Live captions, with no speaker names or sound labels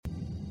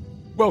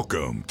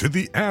Welcome to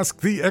the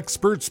Ask the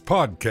Experts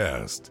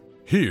podcast.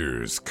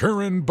 Here's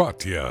Karan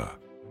Bhatia.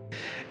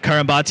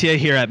 Karan Bhatia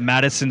here at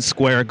Madison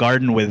Square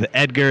Garden with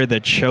Edgar, the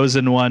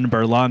chosen one,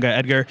 Berlanga.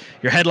 Edgar,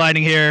 you're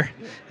headlining here.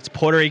 It's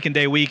Puerto Rican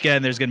Day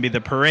weekend. There's going to be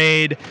the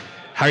parade.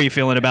 How are you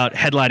feeling about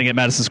headlining at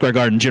Madison Square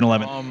Garden June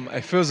 11th?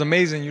 It feels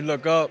amazing. You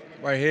look up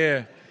right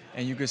here,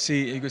 and you can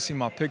see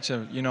my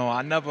picture. You know,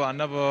 I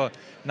never,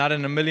 not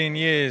in a million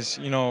years,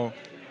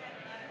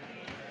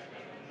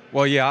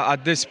 Well, yeah, I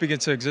did speak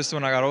into existence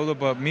when I got older,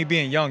 but me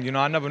being young,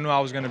 I never knew I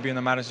was going to be in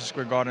the Madison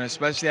Square Garden,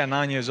 especially at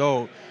 9 years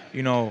old,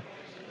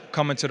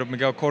 coming to the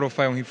Miguel Cotto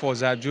fight when he fought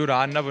Zab Judah.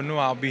 I never knew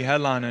I'd be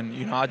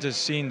headlining. I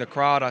just seen the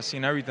crowd, I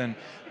seen everything.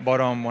 But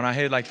when I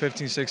hit like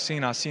 15,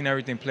 16, I seen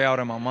everything play out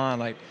in my mind.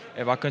 Like,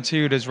 if I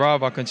continue this route,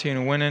 if I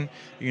continue winning,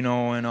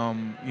 when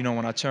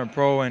I turn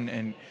pro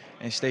and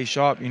stay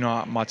sharp,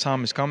 my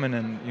time is coming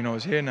and,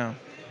 it's here now.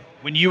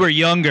 When you were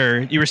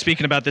younger, you were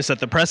speaking about this at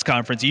the press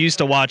conference. You used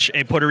to watch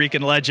a Puerto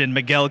Rican legend,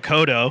 Miguel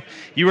Cotto.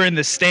 You were in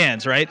the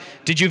stands, right?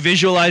 Did you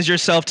visualize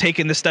yourself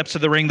taking the steps to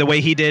the ring the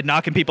way he did,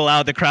 knocking people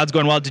out, the crowd's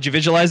going wild? Did you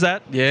visualize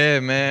that? Yeah,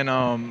 man.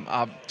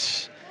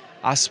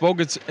 I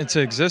spoke it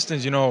into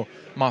existence.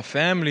 My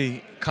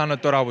family kind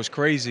of thought I was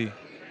crazy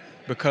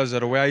because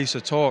of the way I used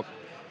to talk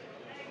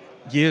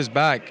years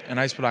back. And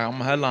I used to be like,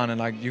 I'm headlining.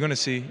 Like, you're going to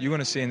see.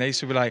 And they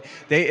used to be like,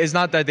 it's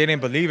not that they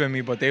didn't believe in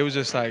me, but they was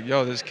just like,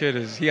 yo, this kid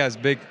he has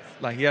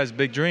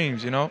big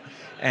dreams,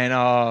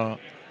 And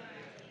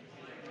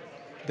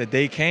the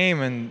day came,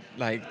 and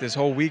like this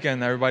whole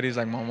weekend, everybody's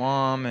like, my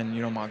mom and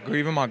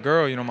even my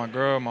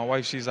girl, my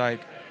wife. She's like,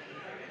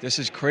 this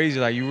is crazy.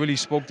 Like, you really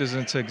spoke this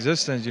into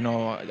existence.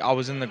 I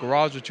was in the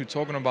garage with you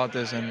talking about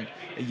this, and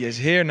it's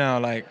here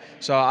now. Like,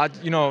 so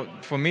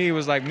for me, it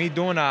was like me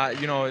doing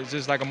that. It's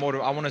just like I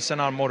want to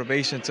send out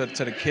motivation to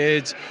the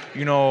kids.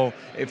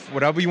 If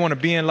whatever you want to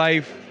be in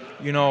life.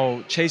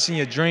 Chasing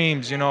your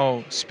dreams,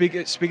 speak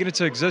it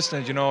into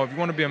existence. If you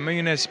want to be a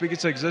millionaire, speak it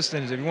to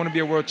existence. If you want to be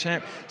a world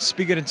champ,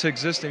 speak it into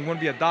existence. If you want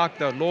to be a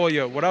doctor,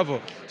 lawyer,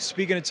 whatever,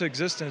 speak it into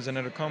existence and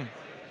it'll come.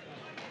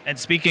 And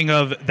speaking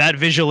of that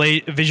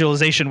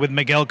visualization with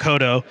Miguel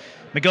Cotto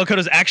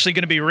is actually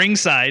going to be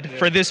ringside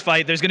for this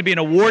fight. There's going to be an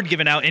award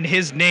given out in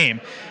his name.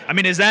 I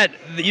mean,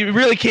 you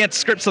really can't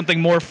script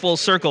something more full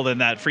circle than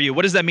that for you.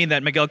 What does that mean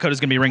that Miguel Cotto is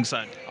going to be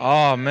ringside?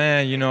 Oh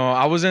man,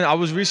 I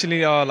was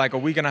recently like a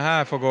week and a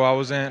half ago. I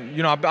was in,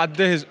 I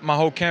did my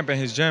whole camp in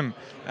his gym,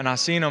 and I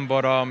seen him.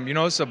 But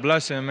it's a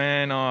blessing,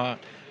 man.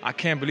 I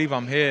can't believe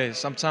I'm here.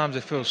 Sometimes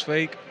it feels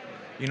fake.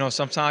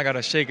 Sometimes I got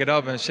to shake it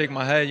up and shake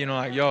my head,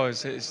 like, yo,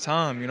 it's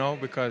time,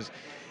 because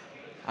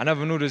I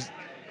never knew this.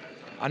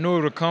 I knew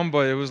it would come,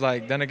 but it was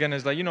like, then again,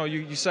 it's like,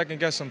 you second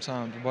guess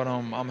sometimes. But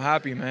I'm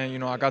happy,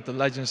 man. I got the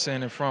legend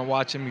sitting in front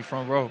watching me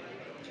front row.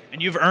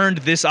 And you've earned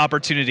this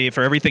opportunity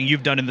for everything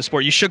you've done in the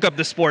sport. You shook up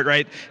the sport,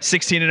 right?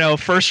 16-0,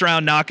 first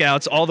round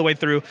knockouts all the way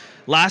through.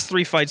 Last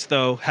three fights,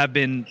 though, have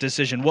been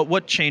decision.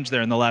 What changed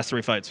there in the last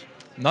three fights?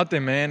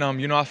 Nothing, man.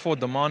 I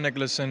fought Damon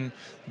Nicholson.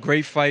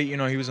 Great fight.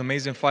 He was an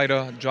amazing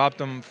fighter. Dropped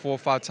him 4 or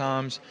 5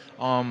 times. It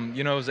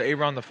was an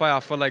 8-round fight.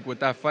 I felt like with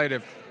that fight,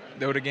 if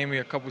they would have gave me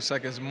a couple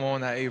seconds more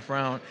in that 8th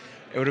round,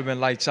 it would have been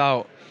lights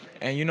out.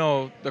 And,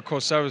 the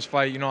Corceras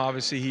fight,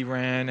 obviously he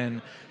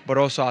ran. But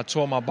also I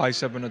tore my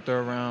bicep in the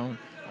 3rd round.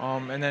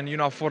 And then,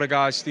 I fought a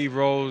guy, Steve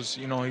Rose.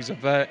 He's a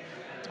vet.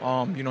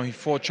 He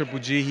fought Triple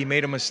G. He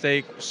made a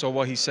mistake. So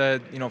what he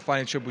said,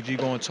 fighting Triple G,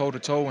 going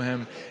toe-to-toe with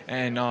him.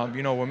 And,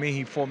 with me,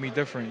 he fought me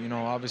different.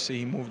 Obviously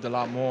he moved a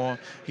lot more.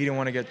 He didn't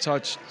want to get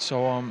touched.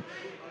 So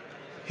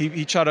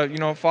he tried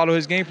to, follow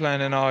his game plan.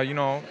 And,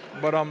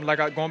 but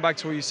going back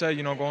to what you said,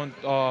 going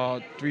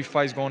 3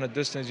 fights, going a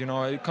distance,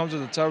 it comes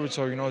with the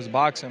territory. It's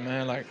boxing,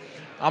 man. Like,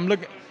 I'm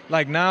looking,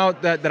 like now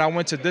that I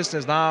went to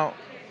distance, now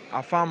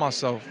I found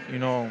myself,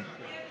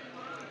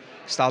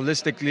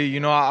 stylistically,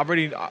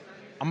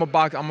 I'm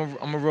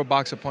a real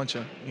boxer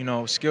puncher.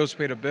 Skills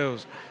pay the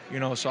bills.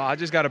 So I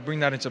just got to bring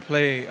that into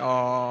play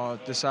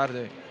this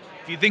Saturday.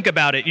 If you think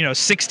about it,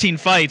 16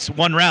 fights,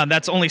 1 round,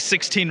 that's only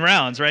 16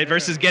 rounds, right? Yeah.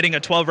 Versus getting a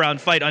 12-round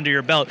fight under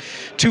your belt.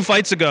 2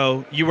 fights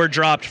ago, you were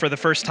dropped for the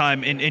first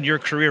time in your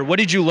career. What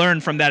did you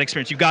learn from that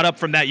experience? You got up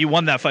from that, you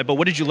won that fight, but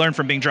what did you learn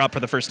from being dropped for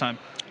the first time?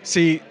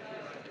 See,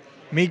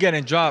 me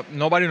getting dropped,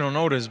 nobody don't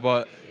know this,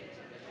 but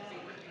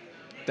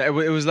it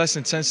was less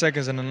than 10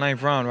 seconds in the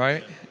 9th round,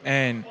 right?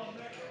 And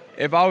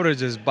if I would have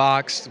just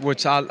boxed,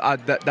 which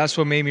that's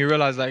what made me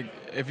realize, like,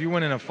 if you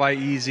win in a fight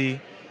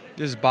easy,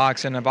 just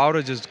box. And if I would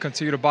have just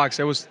continued to box,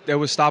 they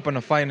was stopping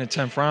the fight in the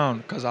 10th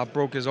round because I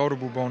broke his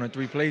orbital bone in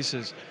 3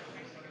 places.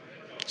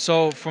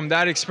 So from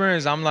that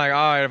experience, I'm like,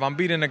 all right, if I'm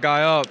beating the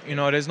guy up,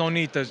 there's no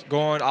need to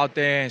go out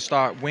there and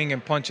start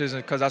winging punches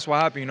because that's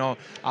what happened.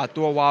 I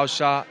threw a wild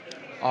shot,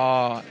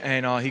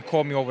 and he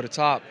caught me over the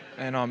top.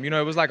 And,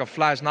 it was like a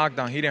flash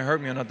knockdown. He didn't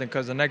hurt me or nothing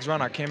because the next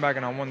round I came back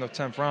and I won the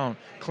 10th round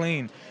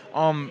clean.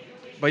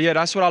 But, yeah,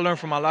 that's what I learned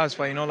from my last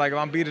fight. Like, if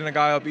I'm beating a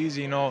guy up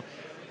easy,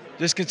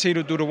 just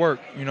continue to do the work,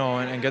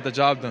 and get the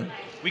job done.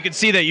 We could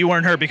see that you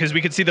weren't hurt because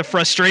we could see the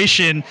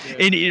frustration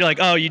in you're like,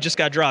 oh, you just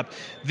got dropped.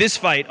 This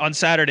fight on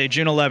Saturday,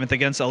 June 11th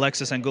against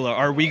Alexis Angulo,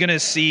 are we going to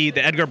see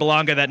the Edgar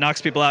Berlanga that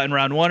knocks people out in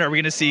round 1? Or are we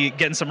going to see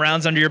getting some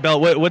rounds under your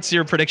belt? What's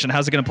your prediction?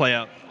 How's it going to play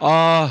out?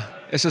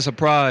 It's a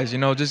surprise,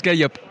 just get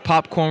your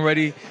popcorn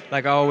ready.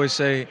 Like I always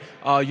say,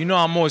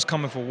 I'm always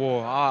coming for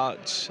war. I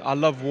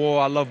love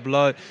war, I love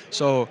blood.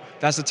 So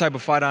that's the type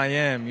of fight I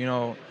am,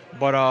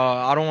 But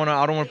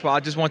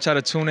I just want y'all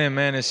to tune in,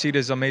 man, and see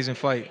this amazing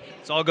fight.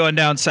 It's all going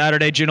down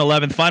Saturday, June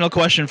 11th. Final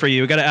question for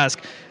you. We got to ask,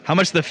 how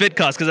much the fit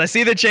cost? Because I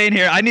see the chain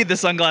here. I need the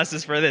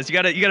sunglasses for this. You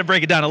got to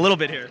break it down a little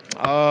bit here.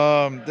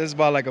 This is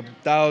about like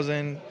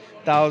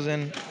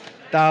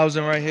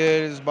 $1,000 right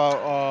here. This is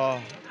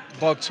about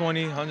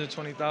 $120,000,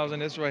 $120,000.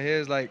 This right here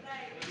is like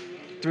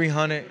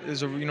 $300.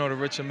 This is the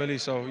Richard Mille.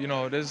 So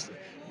this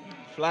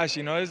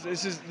flashy.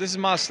 This is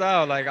my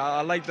style. Like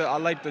I like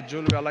the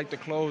jewelry. I like the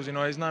clothes.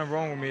 There's nothing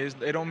wrong with me.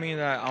 It don't mean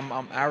that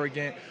I'm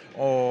arrogant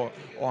or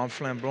I'm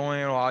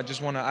flamboyant or I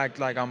just want to act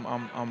like I'm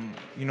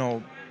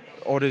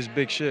all this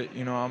big shit.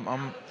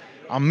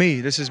 I'm me.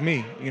 This is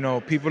me.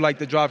 People like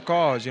to drive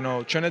cars.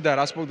 Trinidad.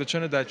 I spoke to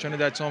Trinidad.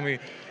 Trinidad told me,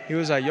 he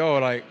was like, yo,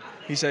 like,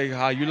 he said,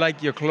 how you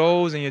like your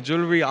clothes and your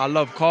jewelry? I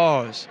love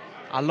cars.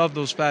 I love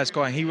those fast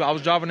cars. And I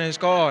was driving in his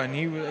car, and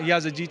he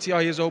has a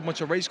GTR. He has a whole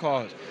bunch of race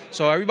cars.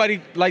 So everybody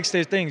likes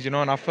their things, and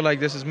I feel like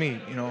this is me,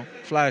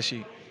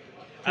 flashy.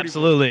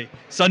 Absolutely.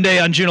 Sunday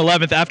on June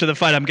 11th after the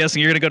fight, I'm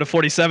guessing you're going to go to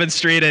 47th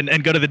Street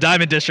and go to the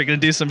Diamond District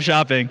and do some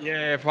shopping.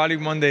 Yeah, probably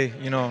Monday,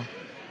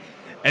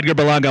 Edgar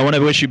Berlanga, I want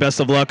to wish you best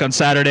of luck on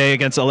Saturday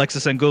against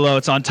Alexis Angulo.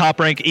 It's on Top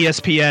Rank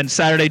ESPN,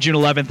 Saturday, June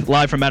 11th,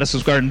 live from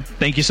Madison Square Garden.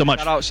 Thank you so much.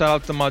 Shout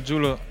out to my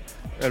jeweler,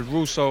 El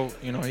Russo.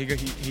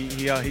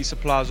 He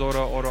supplies all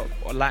the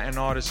Latin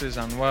artists,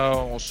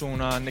 Anuel,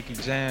 Ozuna, Nicky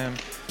Jam,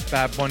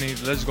 Bad Bunny.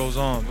 The list goes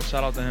on. But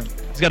shout out to him.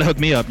 He's got to hook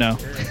me up now.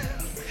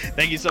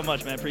 Thank you so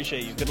much, man.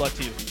 Appreciate you. Good luck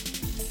to you.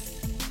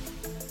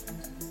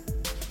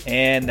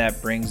 And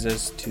that brings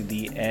us to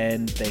the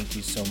end. Thank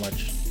you so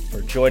much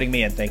for joining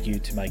me, and thank you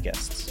to my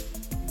guests.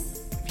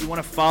 If you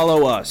want to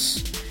follow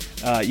us,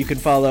 you can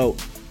follow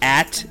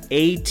at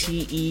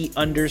ATE_podcast.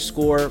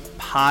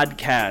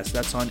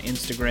 That's on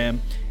Instagram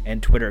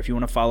and Twitter. If you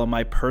want to follow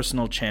my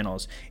personal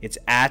channels, it's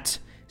at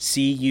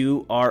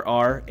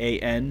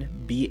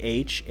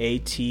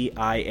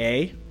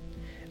CURRANBHATIA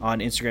on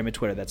Instagram and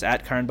Twitter. That's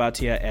at Karan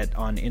Bhatia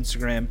on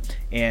Instagram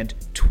and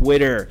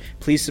Twitter.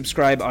 Please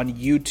subscribe on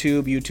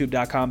YouTube,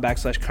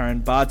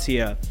 youtube.com/Karan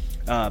Bhatia.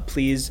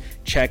 Please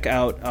check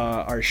out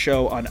our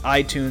show on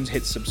iTunes.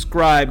 Hit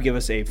subscribe. Give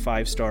us a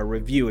 5-star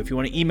review. If you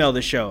want to email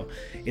the show,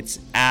 it's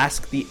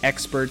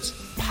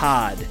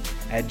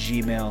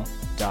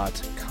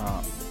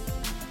asktheexpertspod@gmail.com.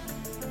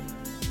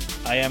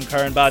 I am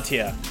Karan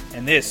Bhatia,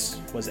 and this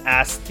was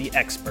Ask the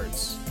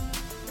Experts.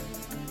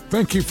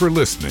 Thank you for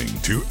listening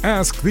to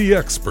Ask the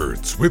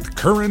Experts with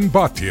Karan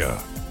Bhatia.